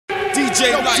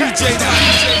DJ Light.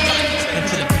 Pen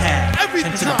to the pad,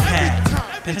 pen to the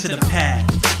pad, pen to the pad.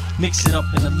 Mix it up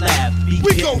in the lab, beat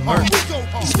getting murked.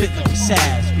 We spit like we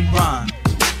sass, we rhyme.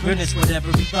 Realness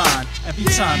whatever we rhyme. Every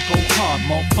time go hard,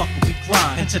 motherfucker, we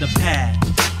grind. Pen to the pad,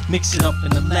 mix it up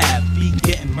in the lab, beat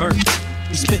getting murked.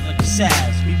 We spit like we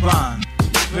sass, we rhyme.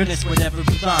 Realness whatever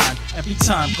we rhyme. Every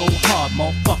time go hard,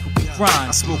 motherfucker, we grind.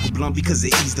 I smoke a blunt because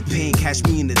it ease the pain. Catch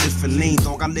me in a different lane,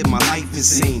 dog. I live my life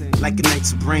insane, like a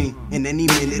night's brain. In any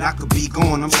minute I could be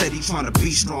gone. I'm steady trying to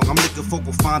be strong. I'm looking for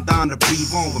a fine dime to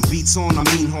breathe on. When beats on, I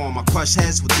mean harm. I crush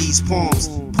heads with these palms.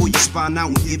 Pull your spine out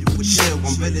and give you a chill.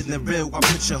 I'm better than real. I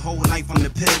put your whole life on the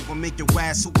pill. I make your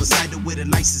ass suicidal with a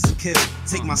license to kill.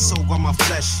 Take my soul by my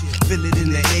flesh, feel it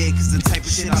in the air. Cause the type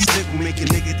of shit I spit will make a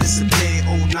nigga disappear.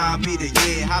 Oh, 9 be the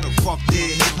year. How the fuck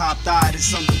did hip-hop died?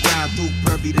 It's underground, Duke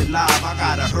buried alive. I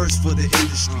got a hearse for the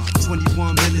industry.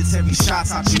 21 military shots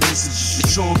out your message.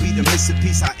 Sean be the missing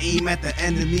piece. I aim at the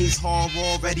enemies. Hard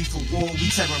war, ready for war. We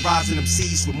terrorizing them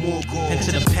seas for more gold. Pen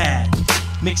to the pad,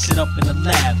 mix it up in the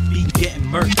lab, beat getting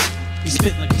murked. We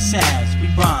spit like we sass, we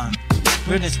rhyme.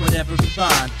 Realness whatever we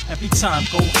rhyme. Every time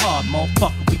go hard,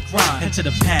 motherfucker, we grind. Pen to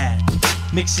the pad,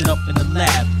 mix it up in the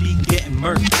lab, beat getting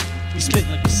murked. We spit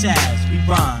like we sass, we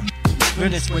rhyme.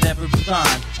 Realness whatever we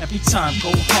rhyme. Every time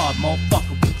go hard,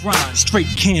 motherfucker, we grind. Straight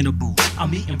cannibal.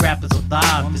 I'm eating rappers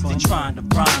alive cause they trying to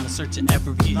rhyme and searching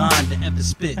every line to ever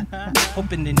spit.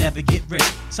 Hoping they never get rich.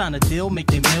 Sign a deal, make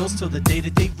their meals till the day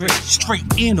that they rich. Straight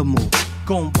animal.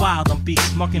 Going wild on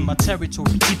beats, marking my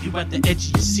territory, keep you at the edge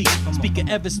of your seat. Speaking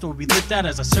ever story, live that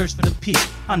as I search for the peak.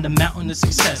 On the mountain of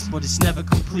success, but it's never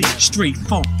complete. Straight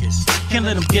focus. Can't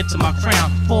let them get to my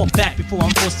crown. Fall back before I'm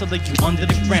forced to lay you under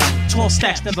the ground. Tall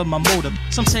stacks, never my motive.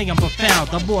 Some say I'm profound,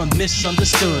 I'm more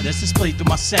misunderstood as displayed through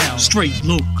my sound. Straight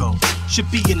loco. Should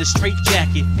be in a straight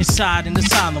jacket, inside in the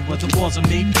asylum where the walls are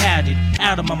made padded.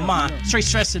 Out of my mind, straight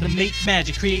stressing to make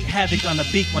magic. Create havoc on the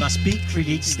beat when I speak,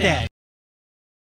 create static.